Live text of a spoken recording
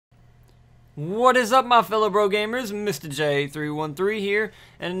What is up, my fellow bro gamers? Mr. J313 here,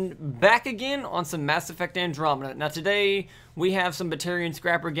 and back again on some Mass Effect Andromeda. Now today, we have some Batarian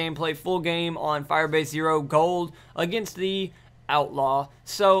Scrapper gameplay, full game on Firebase Zero Gold against the Outlaw.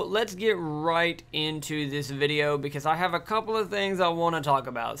 So let's get right into this video because I have a couple of things I want to talk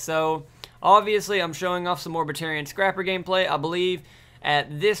about. So obviously I'm showing off some more Batarian Scrapper gameplay. I believe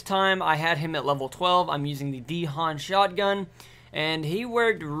at this time I had him at level 12. I'm using the D-Han shotgun, and he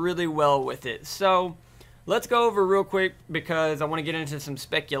worked really well with it. So let's go over real quick because I want to get into some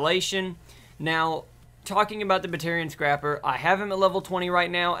speculation. Now, talking about the Batarian Scrapper, I have him at level 20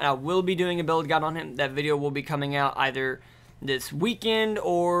 right now, and I will be doing a build guide on him. That video will be coming out either this weekend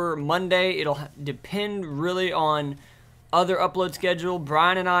or Monday. It'll depend really on other upload schedule.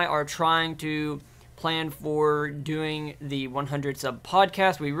 Brian and I are trying to plan for doing the 100 sub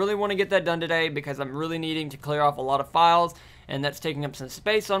podcast. We really want to get that done today because I'm really needing to clear off a lot of files, and that's taking up some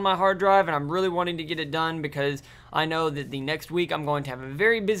space on my hard drive, and I'm really wanting to get it done because I know that the next week I'm going to have a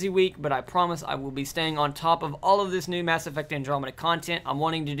very busy week, but I promise I will be staying on top of all of this new Mass Effect Andromeda content. I'm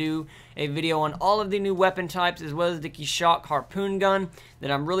wanting to do a video on all of the new weapon types as well as the Shock harpoon gun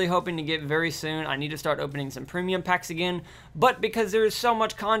that I'm really hoping to get very soon. I need to start opening some premium packs again, but because there is so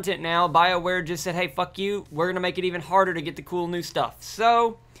much content now, BioWare just said, hey, fuck you, we're going to make it even harder to get the cool new stuff.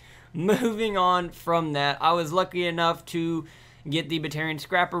 So, moving on from that, I was lucky enough to get the Batarian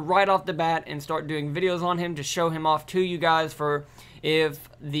Scrapper right off the bat and start doing videos on him to show him off to you guys for if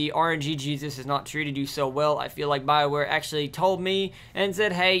the RNG Jesus has not treated you so well. I feel like BioWare actually told me and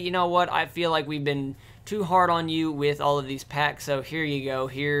said, hey, you know what, I feel like we've been too hard on you with all of these packs, so here you go,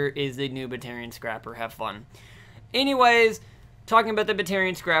 here is the new Batarian Scrapper, have fun. Anyways, talking about the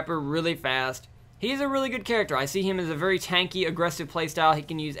Batarian Scrapper really fast, he's a really good character. I see him as a very tanky, aggressive playstyle. He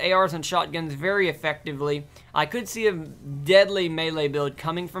can use ARs and shotguns very effectively. I could see a deadly melee build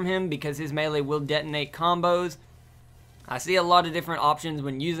coming from him because his melee will detonate combos. I see a lot of different options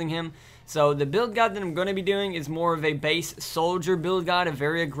when using him. So the build guide that I'm going to be doing is more of a base soldier build guide, a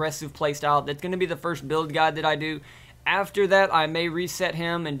very aggressive playstyle. That's going to be the first build guide that I do. After that, I may reset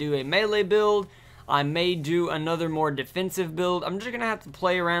him and do a melee build. I may do another more defensive build. I'm just going to have to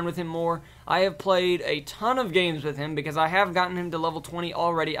play around with him more. I have played a ton of games with him because I have gotten him to level 20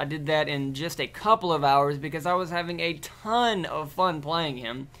 already. I did that in just a couple of hours because I was having a ton of fun playing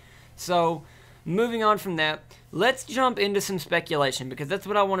him. So, moving on from that, let's jump into some speculation because that's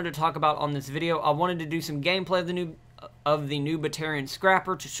what I wanted to talk about on this video. I wanted to do some gameplay of the new Batarian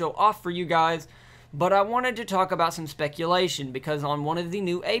Scrapper to show off for you guys. But I wanted to talk about some speculation because on one of the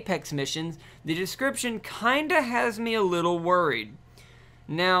new Apex missions, the description kinda has me a little worried.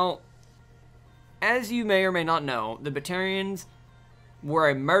 Now, as you may or may not know, the Batarians were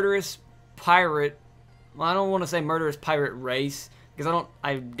a murderous pirate, well, I don't want to say murderous pirate race, because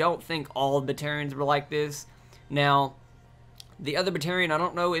I don't think all Batarians were like this. Now, the other Batarian, I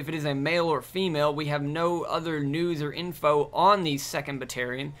don't know if it is a male or female. We have no other news or info on the second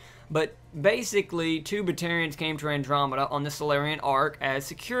Batarian. But basically, two Batarians came to Andromeda on the Quarian Ark as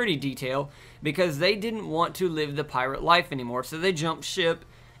security detail because they didn't want to live the pirate life anymore. So they jumped ship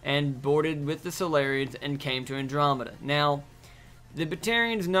and boarded with the Quarians and came to Andromeda. Now, the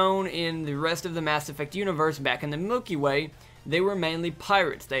Batarians known in the rest of the Mass Effect universe back in the Milky Way, they were mainly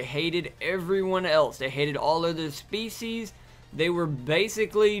pirates. They hated everyone else. They hated all other species. They were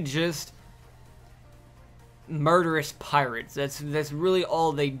basically just murderous pirates. That's really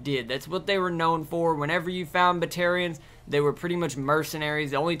all they did. That's what they were known for. Whenever you found Batarians, they were pretty much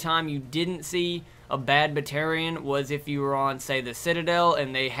mercenaries. The only time you didn't see a bad Batarian was if you were on, say, the Citadel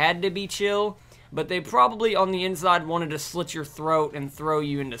and they had to be chill, but they probably on the inside wanted to slit your throat and throw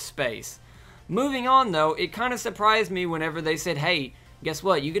you into space. Moving on though, it kind of surprised me whenever they said, hey, guess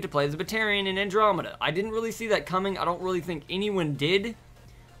what, you get to play as a Batarian in Andromeda. I didn't really see that coming. I don't really think anyone did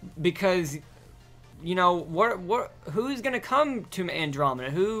because, you know, who's going to come to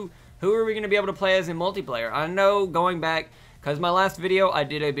Andromeda? Who are we going to be able to play as in multiplayer? I know going back, because my last video, I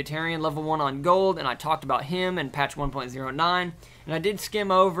did a Batarian level 1 on Gold, and I talked about him in patch 1.09, and I did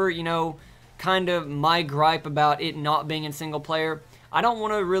skim over, you know, kind of my gripe about it not being in single player. I don't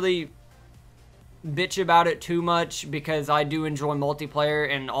want to really bitch about it too much because I do enjoy multiplayer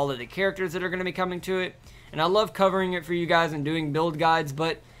and all of the characters that are going to be coming to it, and I love covering it for you guys and doing build guides,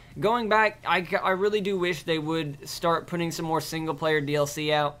 but going back, I really do wish they would start putting some more single-player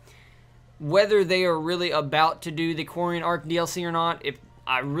DLC out. Whether they are really about to do the Quarian Ark DLC or not,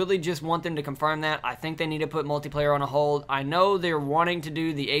 I really just want them to confirm that. I think they need to put multiplayer on a hold. I know they're wanting to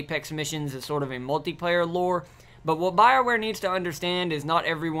do the Apex missions as sort of a multiplayer lore, But what BioWare needs to understand is not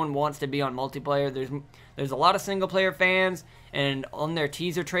everyone wants to be on multiplayer. There's a lot of single player fans, and on their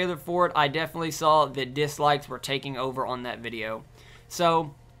teaser trailer for it, I definitely saw that dislikes were taking over on that video.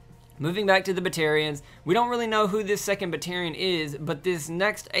 So, moving back to the Batarians, we don't really know who this second Batarian is, but this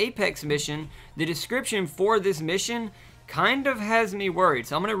next Apex mission, the description for this mission kind of has me worried.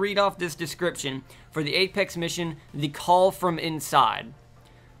 So I'm going to read off this description for the Apex mission, The Call from Inside.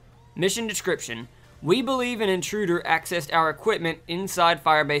 Mission description: we believe an intruder accessed our equipment inside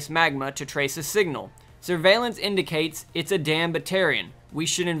Firebase Magma to trace a signal. Surveillance indicates it's a damn Batarian. We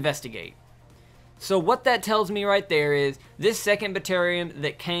should investigate. So what that tells me right there is this second Batarian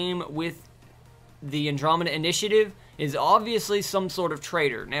that came with the Andromeda initiative is obviously some sort of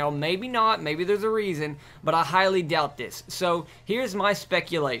traitor. Now, maybe not, maybe there's a reason, but I highly doubt this. So here's my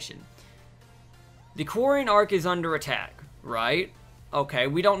speculation. The Quarian Ark is under attack, right? Okay,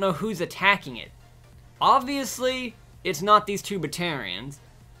 we don't know who's attacking it. Obviously, it's not these two Batarians.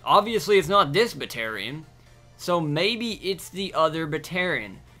 Obviously, it's not this Batarian. So maybe it's the other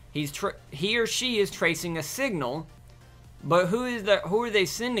Batarian. He or she is tracing a signal, but who are they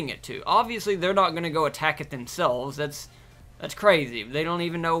sending it to? Obviously, they're not going to go attack it themselves. That's crazy. They don't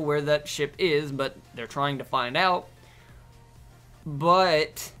even know where that ship is, but they're trying to find out.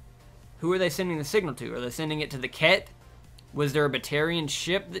 But who are they sending the signal to? Are they sending it to the Ket? Was there a Batarian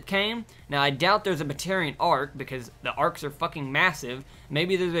ship that came? Now, I doubt there's a Batarian Ark, because the Arks are fucking massive.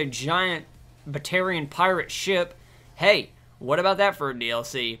 Maybe there's a giant Batarian pirate ship. Hey, what about that for a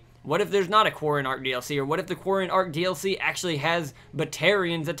DLC? What if there's not a Quarian Ark DLC? Or what if the Quarian Ark DLC actually has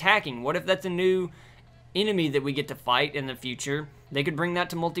Batarians attacking? What if that's a new enemy that we get to fight in the future? They could bring that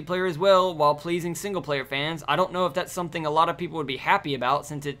to multiplayer as well while pleasing single player fans. I don't know if that's something a lot of people would be happy about,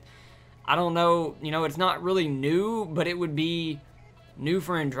 since I don't know, it's not really new, but it would be new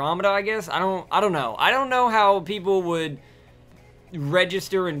for Andromeda, I guess. I don't know. I don't know how people would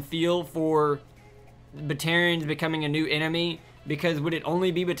register and feel for Batarians becoming a new enemy, because would it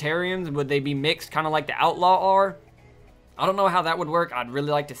only be Batarians? Would they be mixed, kind of like the Outlaw are? I don't know how that would work. I'd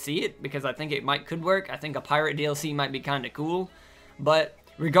really like to see it, because I think it could work. I think a pirate DLC might be kind of cool. But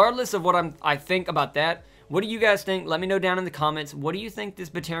regardless of what I think about that, what do you guys think? Let me know down in the comments. What do you think this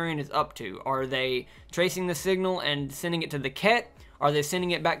Batarian is up to? Are they tracing the signal and sending it to the Ket? Are they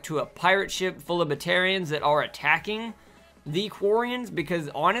sending it back to a pirate ship full of Batarians that are attacking the Quarians? Because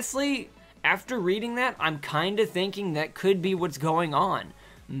honestly, after reading that, I'm kind of thinking that could be what's going on.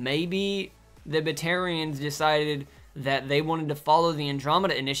 Maybe the Batarians decided that they wanted to follow the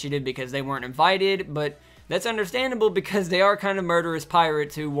Andromeda initiative because they weren't invited, but that's understandable because they are kind of murderous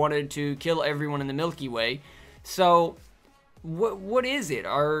pirates who wanted to kill everyone in the Milky Way. So, what is it?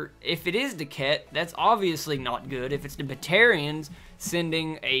 If it is the Ket, that's obviously not good. If it's the Batarians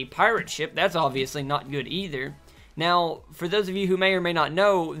sending a pirate ship, that's obviously not good either. Now, for those of you who may or may not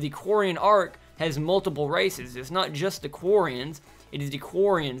know, the Quarian Ark has multiple races. It's not just the Quarians. It is the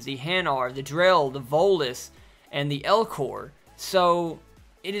Quarians, the Hanar, the Drell, the Volus, and the Elcor. So,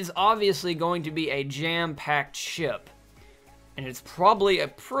 it is obviously going to be a jam-packed ship. And it's probably a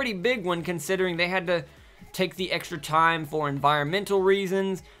pretty big one, considering they had to take the extra time for environmental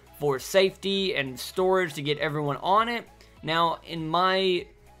reasons, for safety and storage to get everyone on it. Now, in my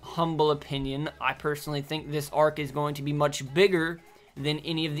humble opinion, I personally think this Ark is going to be much bigger than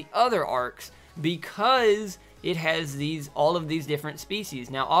any of the other Arks, because it has all of these different species.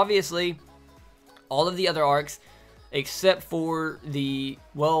 Now, obviously, all of the other Arks, except for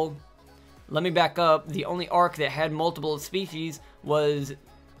let me back up. The only Ark that had multiple species was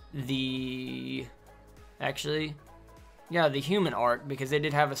the human Ark, because they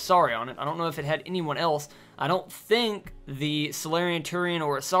did have Asari on it. I don't know if it had anyone else. I don't think the Solarian Turian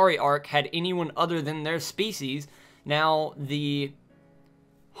or Asari Ark had anyone other than their species. Now, the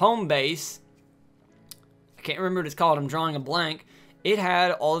home base, I can't remember what it's called, I'm drawing a blank. It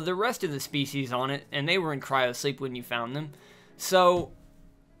had all of the rest of the species on it, and they were in cryosleep when you found them. So,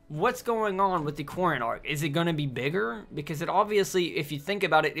 what's going on with the Quarian Ark? Is it going to be bigger? Because it obviously, if you think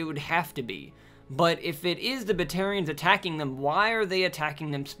about it, it would have to be. But if it is the Batarians attacking them, why are they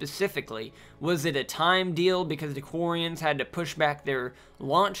attacking them specifically? Was it a time deal because the Quarians had to push back their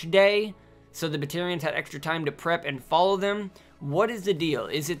launch day, so the Batarians had extra time to prep and follow them? What is the deal?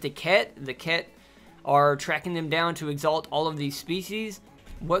 Is it the Ket? The Ket are tracking them down to exalt all of these species?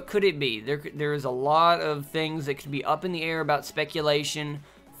 What could it be? There is a lot of things that could be up in the air about speculation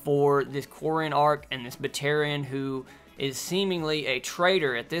for this Quarian Ark and this Batarian, who is seemingly a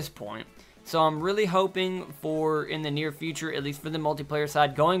traitor at this point. So I'm really hoping for, in the near future, at least for the multiplayer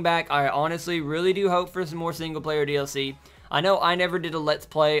side, going back, I honestly really do hope for some more single player DLC. I know I never did a Let's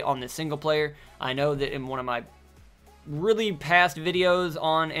Play on the single player. I know that in one of my really past videos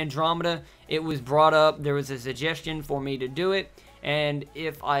on Andromeda, it was brought up, there was a suggestion for me to do it, and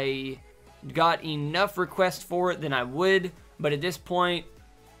if I got enough requests for it, then I would, but at this point,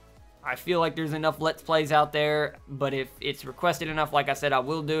 I feel like there's enough Let's Plays out there, but if it's requested enough, like I said, I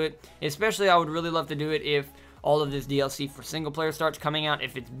will do it. Especially, I would really love to do it if all of this DLC for single player starts coming out,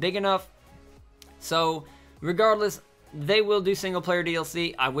 if it's big enough. So, regardless, they will do single player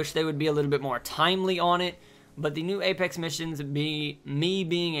DLC. I wish they would be a little bit more timely on it, but the new Apex missions, me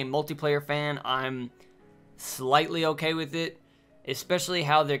being a multiplayer fan, I'm slightly okay with it, especially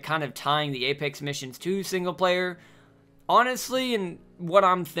how they're kind of tying the Apex missions to single player. Honestly, and what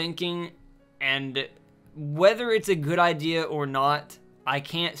I'm thinking, and whether it's a good idea or not, I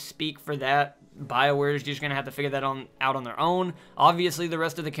can't speak for that. BioWare is just going to have to figure that out on their own. Obviously, the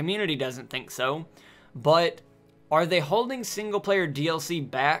rest of the community doesn't think so. But are they holding single-player DLC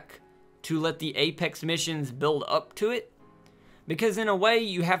back to let the Apex missions build up to it? Because in a way,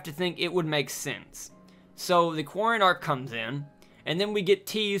 you have to think it would make sense. So the Quarian Ark comes in, and then we get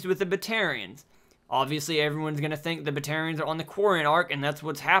teased with the Batarians. Obviously, everyone's going to think the Batarians are on the Quarian Ark, and that's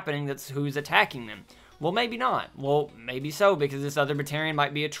what's happening, that's who's attacking them. Well, maybe not. Well, maybe so, because this other Batarian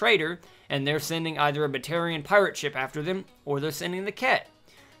might be a traitor, and they're sending either a Batarian pirate ship after them, or they're sending the Ket.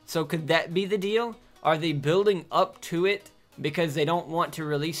 So could that be the deal? Are they building up to it because they don't want to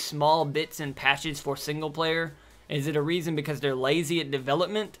release small bits and patches for single player? Is it a reason because they're lazy at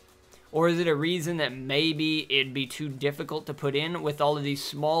development? Or is it a reason that maybe it'd be too difficult to put in with all of these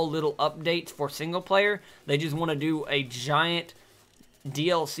small little updates for single player? They just want to do a giant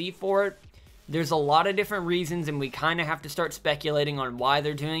DLC for it. There's a lot of different reasons, and we kind of have to start speculating on why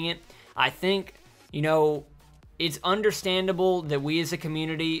they're doing it. I think, you know, it's understandable that we as a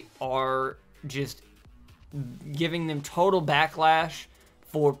community are just giving them total backlash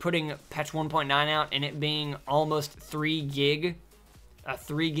for putting patch 1.9 out and it being almost 3 gig. A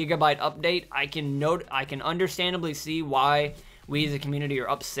 3 gigabyte update. I can understandably see why we as a community are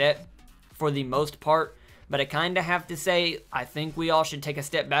upset for the most part, but I kind of have to say I think we all should take a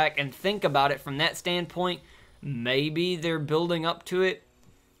step back and think about it from that standpoint. Maybe they're building up to it.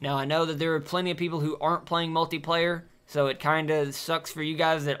 Now I know that there are plenty of people who aren't playing multiplayer, so it kind of sucks for you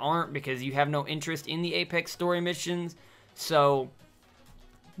guys that aren't because you have no interest in the Apex story missions. So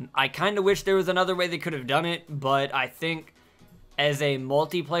I kind of wish there was another way they could have done it, but I think as a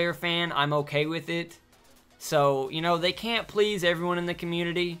multiplayer fan, I'm okay with it. So, you know, they can't please everyone in the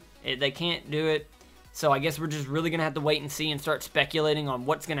community. They can't do it. So I guess we're just really going to have to wait and see and start speculating on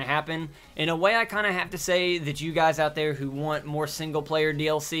what's going to happen. In a way, I kind of have to say that you guys out there who want more single-player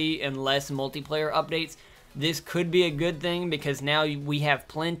DLC and less multiplayer updates, this could be a good thing because now we have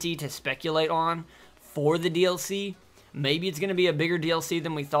plenty to speculate on for the DLC. Maybe it's going to be a bigger DLC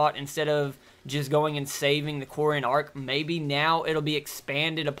than we thought instead of just going and saving the Quarian Ark. Maybe now it'll be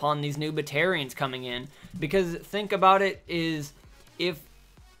expanded upon these new Batarians coming in. Because think about it, is if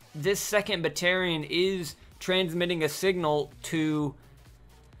this second Batarian is transmitting a signal to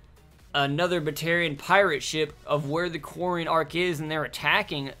another Batarian pirate ship of where the Quarian Ark is and they're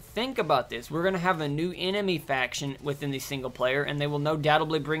attacking, think about this. We're going to have a new enemy faction within the single player, and they will no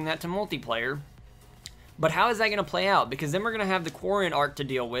doubtably bring that to multiplayer. But how is that going to play out? Because then we're going to have the Quarian Ark to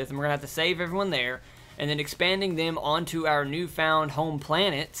deal with, and we're going to have to save everyone there, and then expanding them onto our newfound home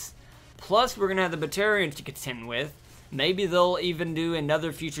planets. Plus, we're going to have the Batarians to contend with. Maybe they'll even do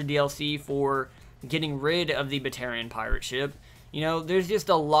another future DLC for getting rid of the Batarian pirate ship. You know, there's just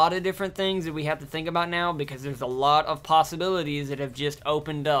a lot of different things that we have to think about now because there's a lot of possibilities that have just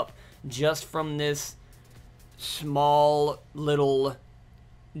opened up just from this small little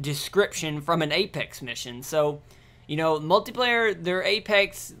description from an Apex mission. So, you know, multiplayer, there are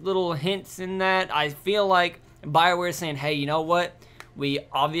Apex little hints in that. I feel like BioWare is saying, hey, you know what? We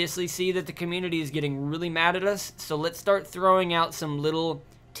obviously see that the community is getting really mad at us, so let's start throwing out some little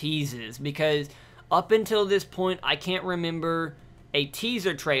teases, because up until this point, I can't remember a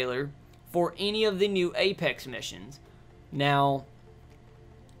teaser trailer for any of the new Apex missions. Now,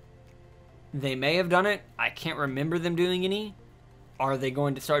 they may have done it. I can't remember them doing any. Are they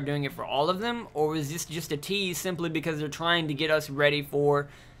going to start doing it for all of them? Or is this just a tease simply because they're trying to get us ready for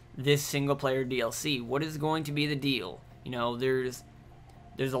this single-player DLC? What is going to be the deal? You know, there's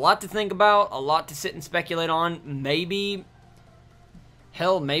a lot to think about, a lot to sit and speculate on. Maybe,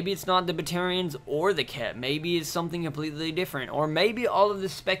 hell, maybe it's not the Batarians or the Ket. Maybe it's something completely different. Or maybe all of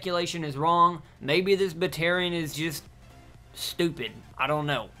this speculation is wrong. Maybe this Batarian is just stupid. I don't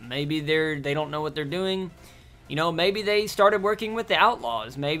know. Maybe they don't know what they're doing. You know, maybe they started working with the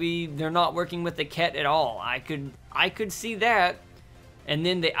Outlaws. Maybe they're not working with the Ket at all. I could see that. and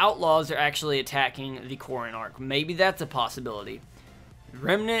then the Outlaws are actually attacking the Quarian Ark. Maybe that's a possibility.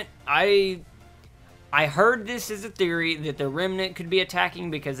 Remnant, I heard this as a theory that the Remnant could be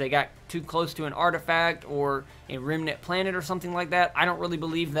attacking because they got too close to an artifact or a Remnant planet or something like that. I don't really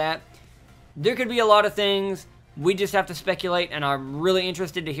believe that. There could be a lot of things. We just have to speculate, and I'm really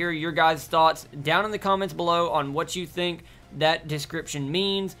interested to hear your guys' thoughts down in the comments below on what you think that description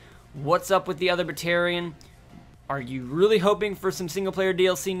means. What's up with the other Batarian? Are you really hoping for some single-player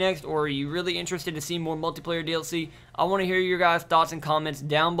DLC next, or are you really interested to see more multiplayer DLC? I want to hear your guys' thoughts and comments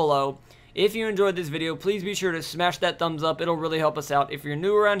down below. If you enjoyed this video, please be sure to smash that thumbs up. It'll really help us out. If you're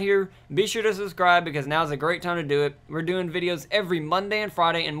new around here, be sure to subscribe because now's a great time to do it. We're doing videos every Monday and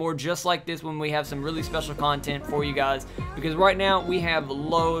Friday and more just like this when we have some really special content for you guys, because right now we have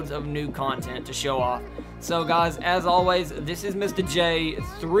loads of new content to show off. So guys, as always, this is Mr.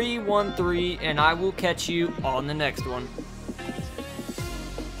 J313 and I will catch you on the next one.